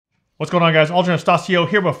What's going on, guys? Anastasio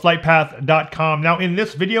here with FlytPath.com. Now in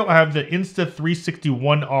this video, I have the Insta360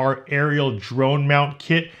 OneR aerial drone mount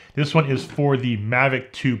kit. This one is for the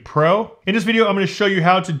Mavic 2 Pro. In this video, I'm going to show you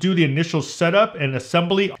how to do the initial setup and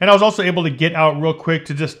assembly. And I was also able to get out real quick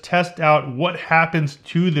to just test out what happens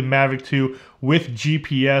to the Mavic 2 with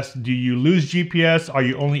GPS. Do you lose GPS? Are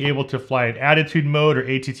you only able to fly in attitude mode or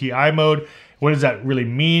ATTI mode? What does that really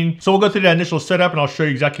mean? So we'll go through that initial setup and I'll show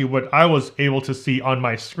you exactly what I was able to see on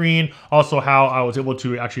my screen. Also how I was able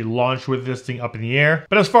to actually launch with this thing up in the air.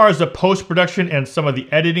 But as far as the post-production and some of the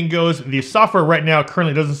editing goes, the software right now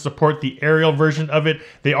currently doesn't support the aerial version of it.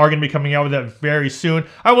 They are gonna be coming out with that very soon.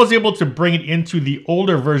 I was able to bring it into the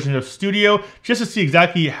older version of Studio just to see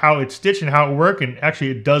exactly how it's stitched and how it works. And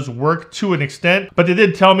actually it does work to an extent, but they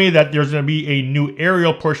did tell me that there's gonna be a new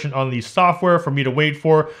aerial portion on the software for me to wait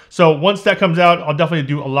for. So once that comes out, I'll definitely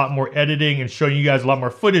do a lot more editing and showing you guys a lot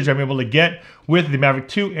more footage I'm able to get with the Mavic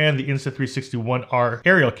 2 and the Insta360 OneR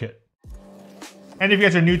aerial kit. And if you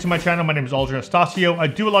guys are new to my channel, my name is Anastasio. I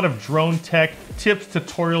do a lot of drone tech tips,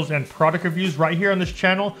 tutorials, and product reviews right here on this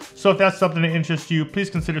channel. So if that's something that interests you, please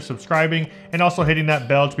consider subscribing and also hitting that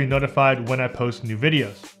bell to be notified when I post new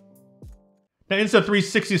videos. Now,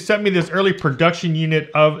 Insta360 sent me this early production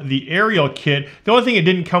unit of the aerial kit. The only thing it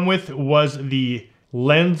didn't come with was the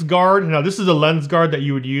lens guard. Now this is a lens guard that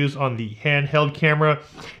you would use on the handheld camera.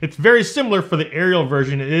 It's very similar for the aerial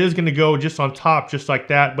version. It is going to go just on top, just like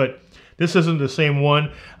that, but this isn't the same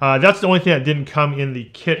one. That's the only thing that didn't come in the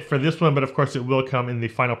kit for this one, but of course it will come in the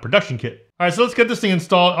final production kit. All right, so let's get this thing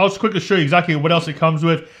installed. I'll just quickly show you exactly what else it comes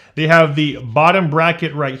with. They have the bottom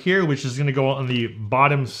bracket right here, which is going to go on the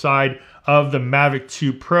bottom side of the Mavic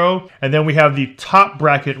 2 Pro. And then we have the top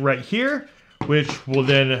bracket right here, which will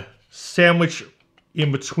then sandwich in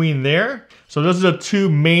between there. So those are the two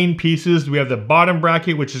main pieces. We have the bottom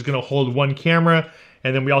bracket, which is going to hold one camera.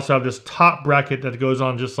 And then we also have this top bracket that goes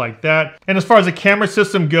on just like that. And as far as the camera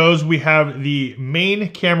system goes, we have the main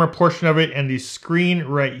camera portion of it and the screen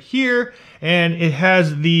right here. And it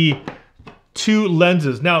has the two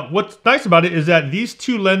lenses. Now, what's nice about it is that these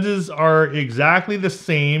two lenses are exactly the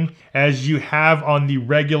same as you have on the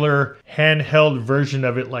regular handheld version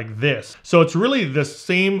of it like this. So it's really the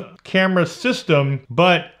same camera system,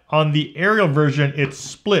 but on the aerial version, it's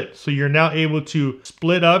split. So you're now able to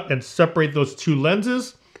split up and separate those two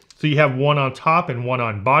lenses. So you have one on top and one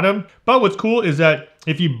on bottom. But what's cool is that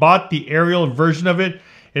if you bought the aerial version of it,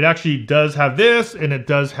 it actually does have this and it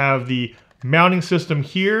does have the mounting system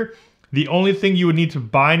here. The only thing you would need to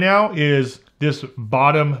buy now is this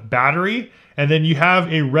bottom battery, and then you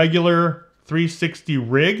have a regular 360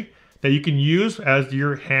 rig that you can use as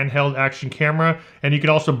your handheld action camera. And you can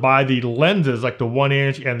also buy the lenses like the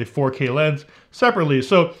 1-inch and the 4K lens separately.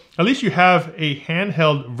 So at least you have a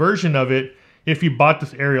handheld version of it if you bought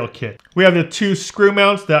this aerial kit. We have the two screw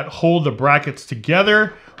mounts that hold the brackets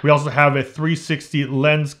together. We also have a 360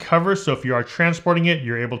 lens cover, so if you are transporting it,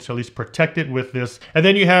 you're able to at least protect it with this. And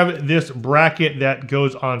then you have this bracket that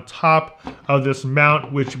goes on top of this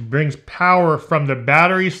mount, which brings power from the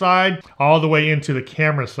battery side all the way into the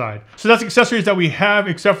camera side. So that's accessories that we have,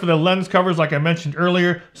 except for the lens covers like I mentioned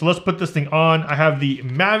earlier. So let's put this thing on. I have the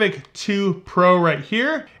Mavic 2 Pro right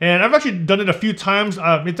here, and I've actually done it a few times.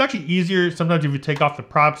 It's actually easier sometimes if you take off the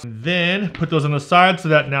props and then put those on the side, so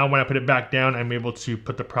that now when I put it back down, I'm able to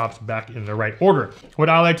put the props back in the right order. What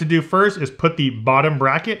I like to do first is put the bottom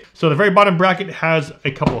bracket. So the very bottom bracket has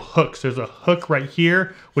a couple hooks. There's a hook right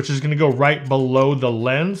here, which is going to go right below the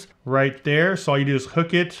lens right there. So all you do is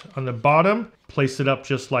hook it on the bottom, place it up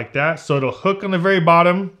just like that. So it'll hook on the very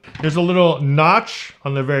bottom. There's a little notch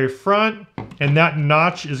on the very front, and that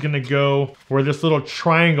notch is going to go where this little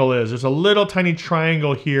triangle is. There's a little tiny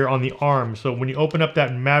triangle here on the arm. So when you open up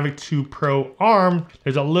that Mavic 2 Pro arm,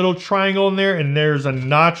 there's a little triangle in there, and there's a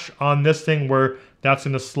notch on this thing where that's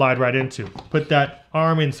going to slide right into. Put that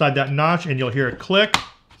arm inside that notch and you'll hear a click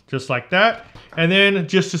just like that. And then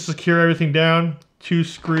just to secure everything down, two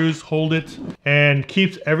screws hold it and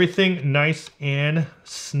keeps everything nice and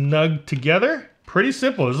snug together. Pretty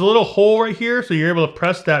simple. There's a little hole right here, so you're able to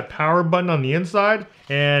press that power button on the inside,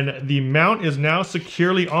 and the mount is now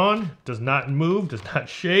securely on. Does not move, does not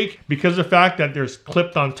shake, because of the fact that there's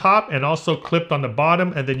clipped on top and also clipped on the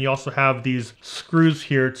bottom, and then you also have these screws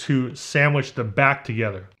here to sandwich the back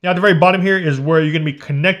together. Now at the very bottom here is where you're going to be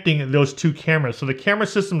connecting those two cameras. So the camera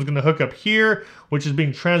system is going to hook up here, which is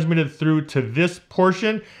being transmitted through to this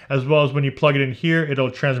portion, as well as when you plug it in here,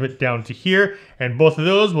 it'll transmit down to here, and both of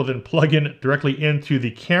those will then plug in directly into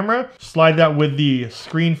the camera. Slide that with the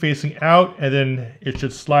screen facing out, and then it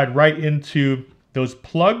should slide right into those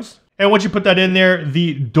plugs. And once you put that in there,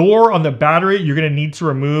 the door on the battery, you're gonna need to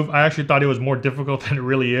remove. I actually thought it was more difficult than it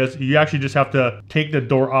really is. You actually just have to take the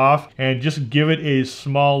door off and just give it a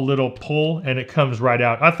small little pull and it comes right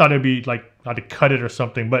out. I thought it'd be like, I had to cut it or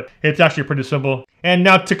something, but it's actually pretty simple. And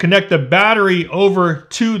now to connect the battery over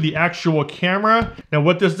to the actual camera. Now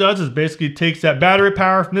what this does is basically takes that battery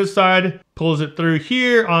power from this side, pulls it through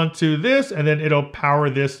here onto this, and then it'll power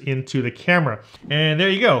this into the camera. And there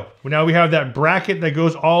you go. Now we have that bracket that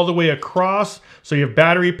goes all the way across. So you have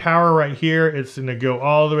battery power right here. It's gonna go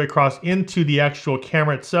all the way across into the actual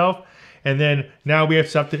camera itself. And then now we have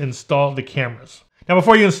to install the cameras. Now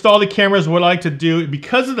before you install the cameras, what I like to do,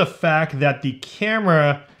 because of the fact that the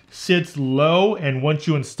camera sits low and once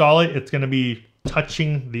you install it, it's gonna be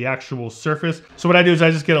touching the actual surface. So what I do is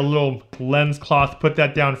I just get a little lens cloth, put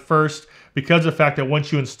that down first, because of the fact that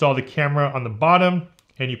once you install the camera on the bottom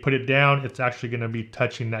and you put it down, it's actually gonna be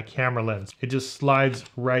touching that camera lens. It just slides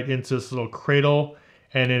right into this little cradle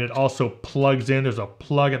and then it also plugs in. There's a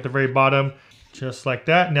plug at the very bottom, just like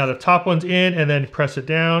that. Now the top one's in and then press it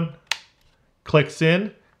down, clicks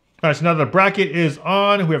in. All right, so now the bracket is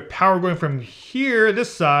on. We have power going from here,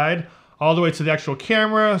 this side, all the way to the actual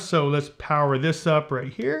camera. So let's power this up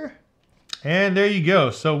right here. And there you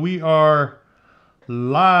go. So we are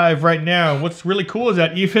live right now. What's really cool is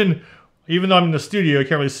that even though I'm in the studio, I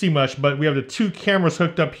can't really see much, but we have the two cameras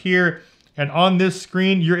hooked up here. And on this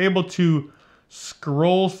screen, you're able to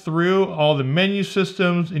scroll through all the menu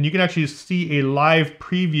systems and you can actually see a live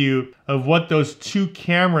preview of what those two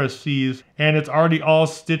cameras sees, and it's already all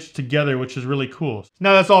stitched together, which is really cool.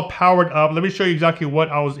 Now that's all powered up. Let me show you exactly what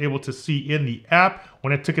I was able to see in the app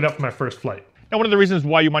when I took it up for my first flight. Now, one of the reasons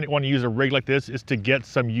why you might want to use a rig like this is to get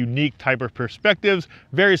some unique type of perspectives,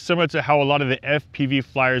 very similar to how a lot of the FPV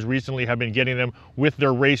flyers recently have been getting them with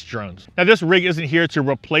their race drones. Now, this rig isn't here to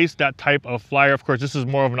replace that type of flyer. Of course, this is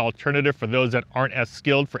more of an alternative for those that aren't as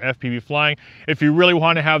skilled for FPV flying. If you really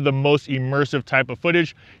want to have the most immersive type of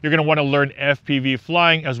footage, you're going to want to learn FPV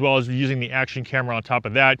flying as well as using the action camera on top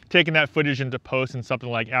of that, taking that footage into post in something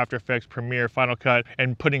like After Effects, Premiere, Final Cut,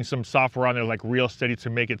 and putting some software on there like Real Steady to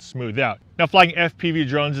make it smooth out. Now, flying FPV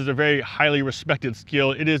drones is a very highly respected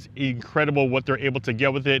skill. It is incredible what they're able to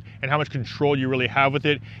get with it and how much control you really have with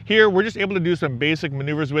it. Here, we're just able to do some basic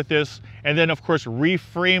maneuvers with this, and then of course,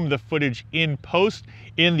 reframe the footage in post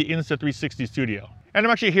in the Insta360 studio. And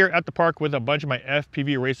I'm actually here at the park with a bunch of my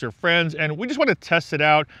FPV racer friends, and we just want to test it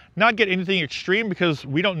out, not get anything extreme because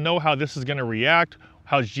we don't know how this is going to react.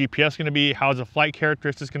 How's GPS going to be? How's the flight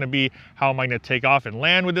characteristics going to be? How am I going to take off and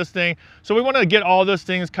land with this thing? So we want to get all those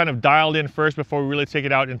things kind of dialed in first before we really take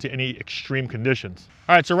it out into any extreme conditions.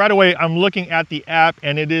 All right, so right away, I'm looking at the app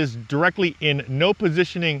and it is directly in no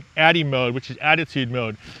positioning ATTI mode, which is attitude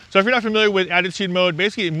mode. So if you're not familiar with attitude mode,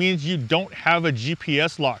 basically it means you don't have a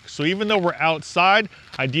GPS lock. So even though we're outside,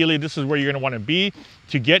 ideally this is where you're going to want to be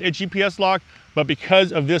to get a GPS lock. But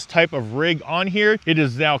because of this type of rig on here, it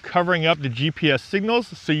is now covering up the GPS signals,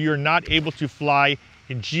 so you're not able to fly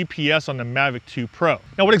in GPS on the Mavic 2 Pro.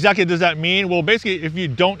 Now, what exactly does that mean? Well, basically, if you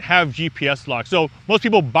don't have GPS locks, so most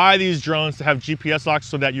people buy these drones to have GPS locks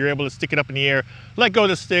so that you're able to stick it up in the air, let go of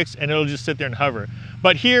the sticks, and it'll just sit there and hover.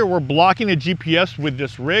 But here, we're blocking the GPS with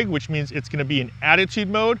this rig, which means it's gonna be in attitude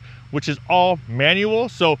mode, which is all manual.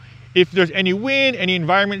 So if there's any wind, any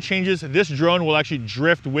environment changes, this drone will actually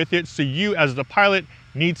drift with it. So you, as the pilot,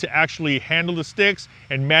 need to actually handle the sticks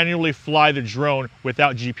and manually fly the drone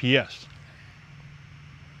without GPS.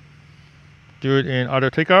 Do it in auto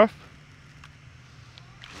takeoff.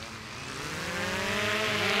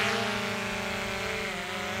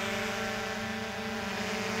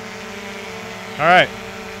 All right,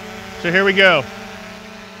 so here we go.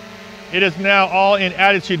 It is now all in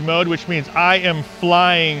attitude mode, which means I am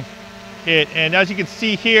flying it. And as you can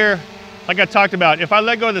see here, like I talked about, if I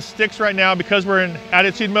let go of the sticks right now, because we're in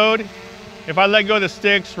attitude mode, if I let go of the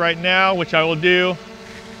sticks right now, which I will do,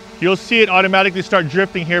 you'll see it automatically start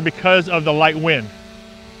drifting here because of the light wind.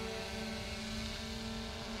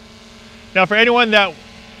 Now for anyone that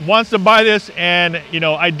wants to buy this and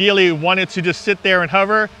ideally wanted to just sit there and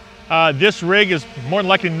hover, this rig is more than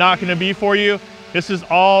likely not going to be for you. This is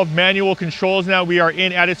all manual controls now. We are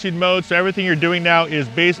in attitude mode, so everything you're doing now is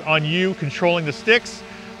based on you controlling the sticks.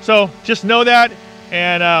 So just know that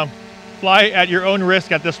and fly at your own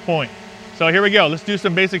risk at this point. So here we go. Let's do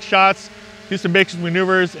some basic shots, do some basic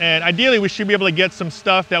maneuvers, and ideally we should be able to get some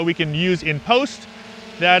stuff that we can use in post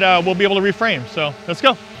that we'll be able to reframe. So let's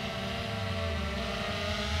go.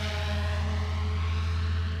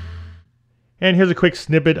 And here's a quick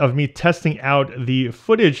snippet of me testing out the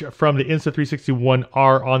footage from the Insta360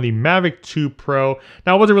 OneR on the Mavic 2 Pro.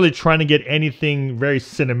 Now, I wasn't really trying to get anything very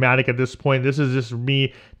cinematic at this point. This is just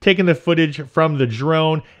me taking the footage from the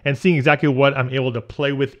drone and seeing exactly what I'm able to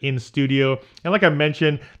play with in studio. And like I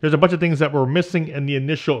mentioned, there's a bunch of things that were missing in the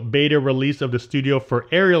initial beta release of the Studio for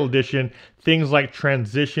Aerial Edition. Things like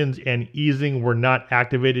transitions and easing were not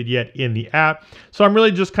activated yet in the app. So I'm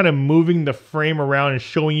really just kind of moving the frame around and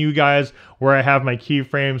showing you guys where I have my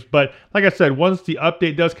keyframes. But like I said, once the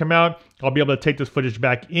update does come out, I'll be able to take this footage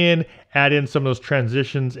back in, add in some of those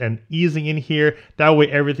transitions and easing in here. That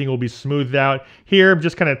way everything will be smoothed out. Here, I'm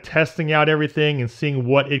just kind of testing out everything and seeing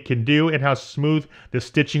what it can do and how smooth the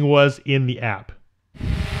stitching was in the app.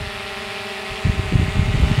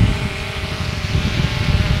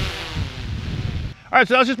 All right,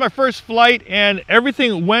 so that was just my first flight and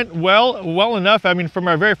everything went well enough. I mean, for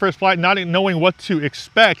my very first flight, not knowing what to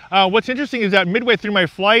expect. What's interesting is that midway through my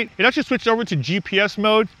flight, it actually switched over to GPS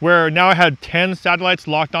mode, where now I had 10 satellites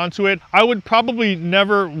locked onto it. I would probably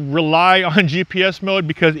never rely on GPS mode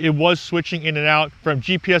because it was switching in and out from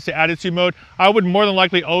GPS to attitude mode. I would more than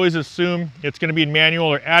likely always assume it's gonna be in manual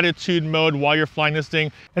or attitude mode while you're flying this thing.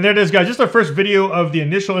 And there it is, guys, just our first video of the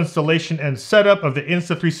initial installation and setup of the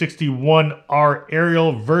Insta360 OneR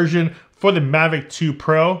aerial version for the Mavic 2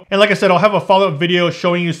 Pro. And like I said, I'll have a follow-up video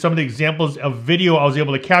showing you some of the examples of video I was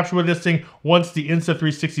able to capture with this thing once the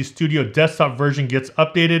Insta360 Studio desktop version gets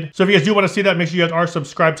updated. So if you guys do want to see that, make sure you guys are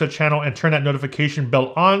subscribed to the channel and turn that notification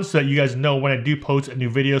bell on so that you guys know when I do post new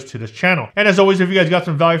videos to this channel. And as always, if you guys got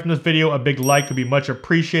some value from this video, a big like would be much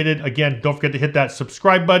appreciated. Again, don't forget to hit that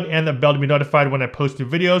subscribe button and the bell to be notified when I post new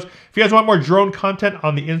videos. If you guys want more drone content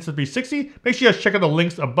on the Insta360, make sure you guys check out the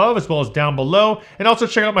links above as well as down below. And also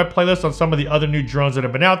check out my playlist on some of the other new drones that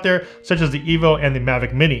have been out there, such as the Evo and the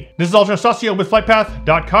Mavic Mini. This is Insta360 with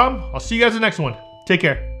FlytPath.com. I'll see you guys in the next one. Take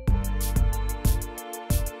care.